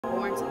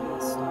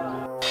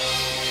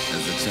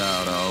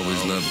child, I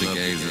always loved to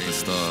gaze at the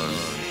stars.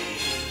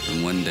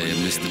 And one day a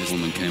mystic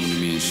woman came to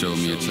me and showed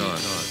me a chart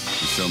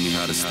and showed me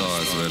how the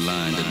stars were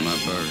aligned at my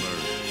birth.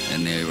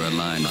 And they were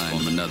aligned to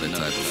form another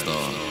type of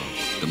star,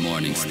 the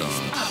morning star.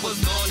 I was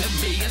born to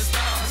be a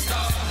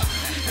star.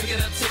 Pick it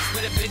up, tips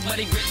with a big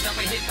money grip. I'm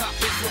a hip-hop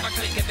bitch where my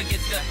clique ever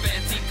gets the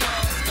fancy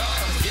cars.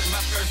 Get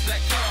my first black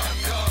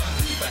car.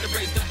 Better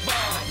raise the bar.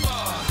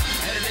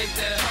 And it ain't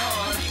that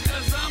hard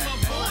because I'm a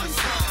born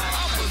star.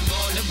 I was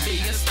born to be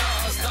a star.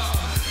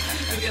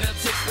 Pick it up,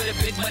 tips with a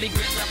big money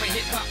grip. I'm a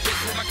hip-hop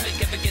bitch where my clique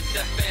ever gets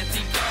the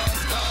fancy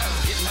cars.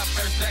 Get my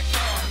first black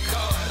car.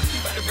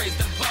 Better raise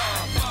the bar.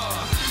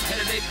 And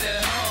it ain't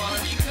that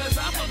hard because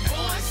I'm a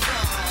born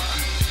star.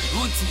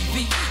 On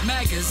TV,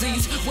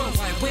 magazines, World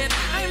Wide Web,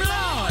 I'm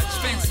large.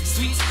 Fancy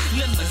suites,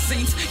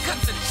 limousines, cut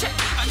the check,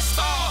 I'm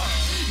star.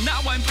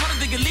 Now I'm part of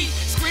the elite,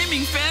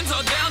 screaming fans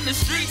all down the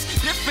streets.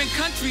 Different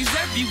countries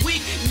every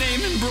week, name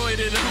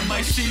embroidered on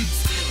my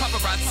sheets.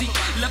 Paparazzi,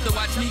 love to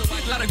watch me,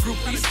 lot of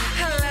groupies.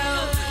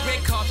 Hello,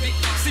 red carpet,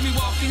 see me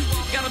walking,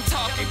 got them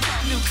talking.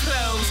 New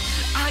clothes,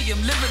 I am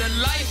living a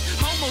life,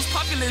 almost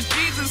popular as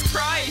Jesus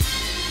Christ.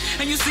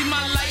 And you see my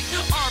light,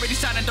 already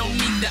shining, don't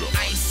need the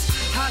ice.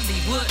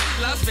 Hollywood,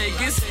 Las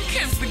Vegas,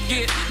 can't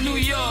forget New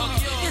York.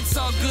 It's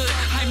all good,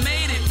 I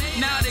made it,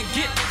 now to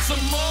get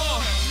some more.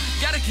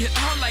 Gotta get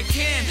all I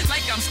can,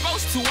 like I'm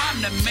supposed to,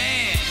 I'm the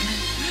man.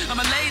 I'm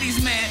a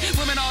ladies' man,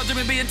 women all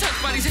dreaming being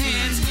touched by these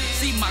hands.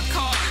 See my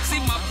car, see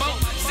my boat,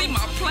 see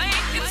my plane,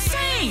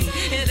 insane.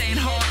 It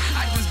ain't hard,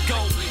 I just go,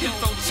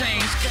 info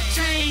change,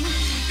 ka-ching.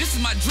 This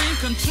is my dream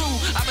come true,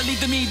 I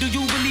believe in me, do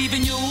you believe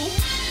in you?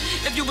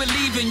 If you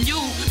believe in you,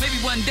 maybe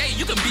one day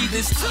you can be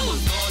this too. I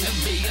was born to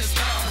be a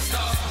star.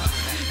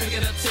 Pick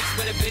it up, tips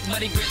with a big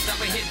money grip. I'm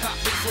a hip-hop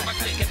bitch where my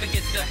clique ever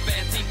gets the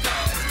fancy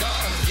cars.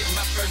 Get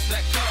my first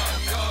black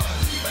car.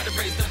 Better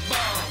raise the bar.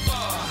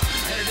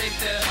 And it ain't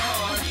that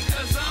hard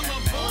because I'm a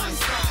born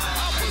star.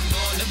 I was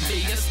born to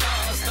be a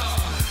star.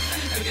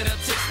 Pick it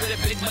up, tips with a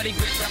big money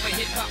grip. I'm a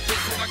hip-hop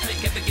bitch where my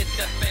clique ever gets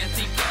the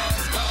fancy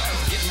cars.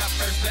 Get my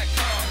first black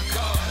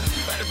car.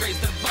 Better raise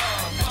the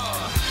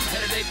bar.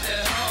 And it ain't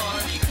that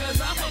hard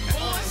because I'm a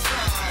born star.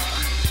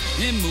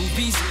 In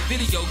movies,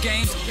 video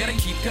games, gotta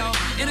keep y'all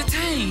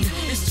entertained.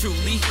 It's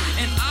truly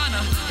an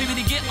honor, baby,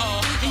 to get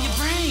all in your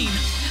brain.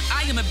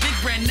 I am a big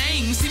brand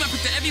name, see my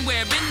picture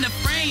everywhere, in the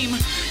frame.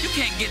 You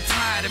can't get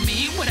tired of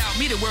me, without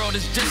me the world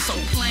is just so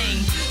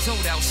plain.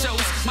 Sold out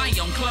shows, my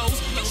own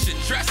clothes, you should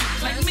dress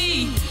like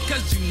me.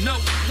 Cause you know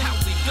how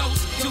we go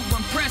to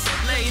impress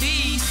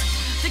ladies.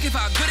 Think of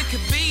how good it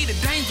could be, the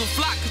dames will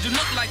flock cause you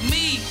look like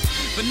me.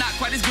 But not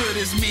quite as good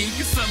as me,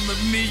 cause some of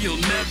me you'll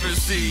never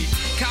see.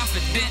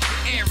 Confident,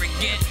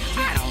 arrogant,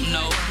 I don't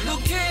know, who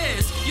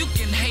cares? You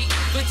can hate,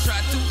 but try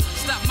to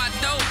stop my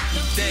dough,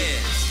 you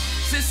dares.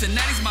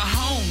 Cincinnati's my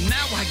home,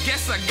 now I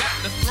guess I got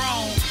the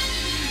throne.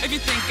 If you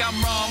think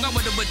I'm wrong, I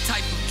wonder what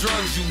type of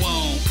drugs you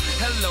on.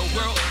 Hello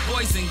world,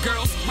 boys and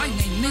girls, my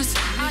name is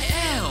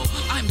I.L.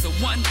 I'm the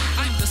one,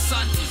 I'm the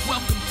sun,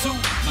 welcome to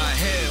my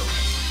hell.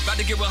 About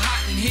to get real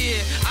hot in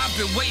here, I've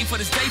been waiting for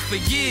this day for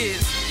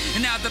years. And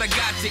now that I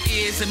got your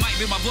ears, it might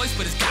be my voice,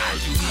 but it's got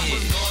you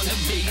here. I was born to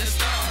be a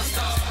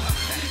star.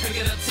 Pick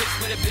it up, tips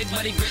with a big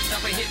money grip.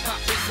 I'm a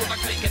hip-hop bitch where my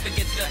clique ever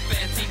gets the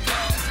fancy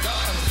cars.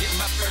 Get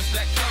my first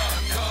black car.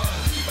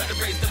 Better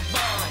raise the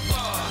bar.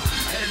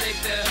 And it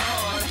ain't that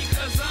hard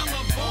because I'm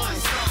a born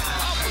star.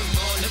 I was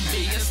born to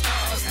be a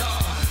star.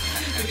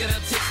 Pick it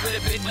up, tips with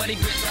a big money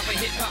grip. I'm a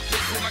hip-hop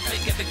bitch where my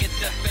clique ever gets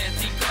the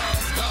fancy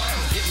cars.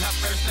 Get my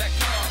first black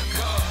car.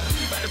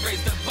 Better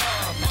raise the bar.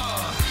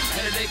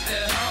 And it ain't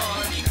that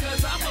hard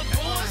because I'm a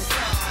born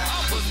star.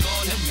 I was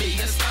born to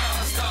be a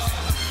star.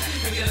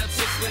 Pick it up,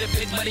 tips with a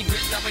big money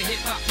grip. I'm a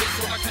hip-hop bitch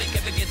where my clique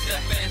ever gets the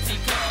fancy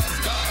cars.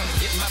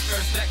 Get my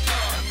first black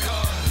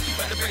car.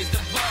 Better raise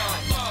the bar.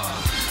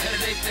 And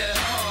it ain't that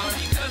hard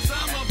because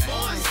I'm a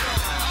born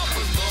star. I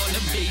was born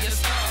to be a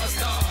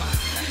star.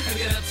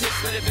 Pick it up, tips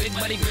with a big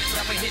money grip.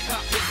 I'm a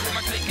hip-hop bitch where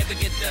my clique ever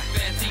gets the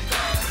fancy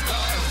cars.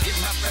 Get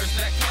my first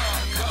black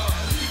car.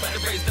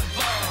 Better raise the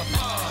bar.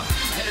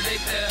 And it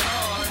ain't that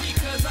hard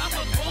because I'm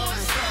a born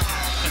star.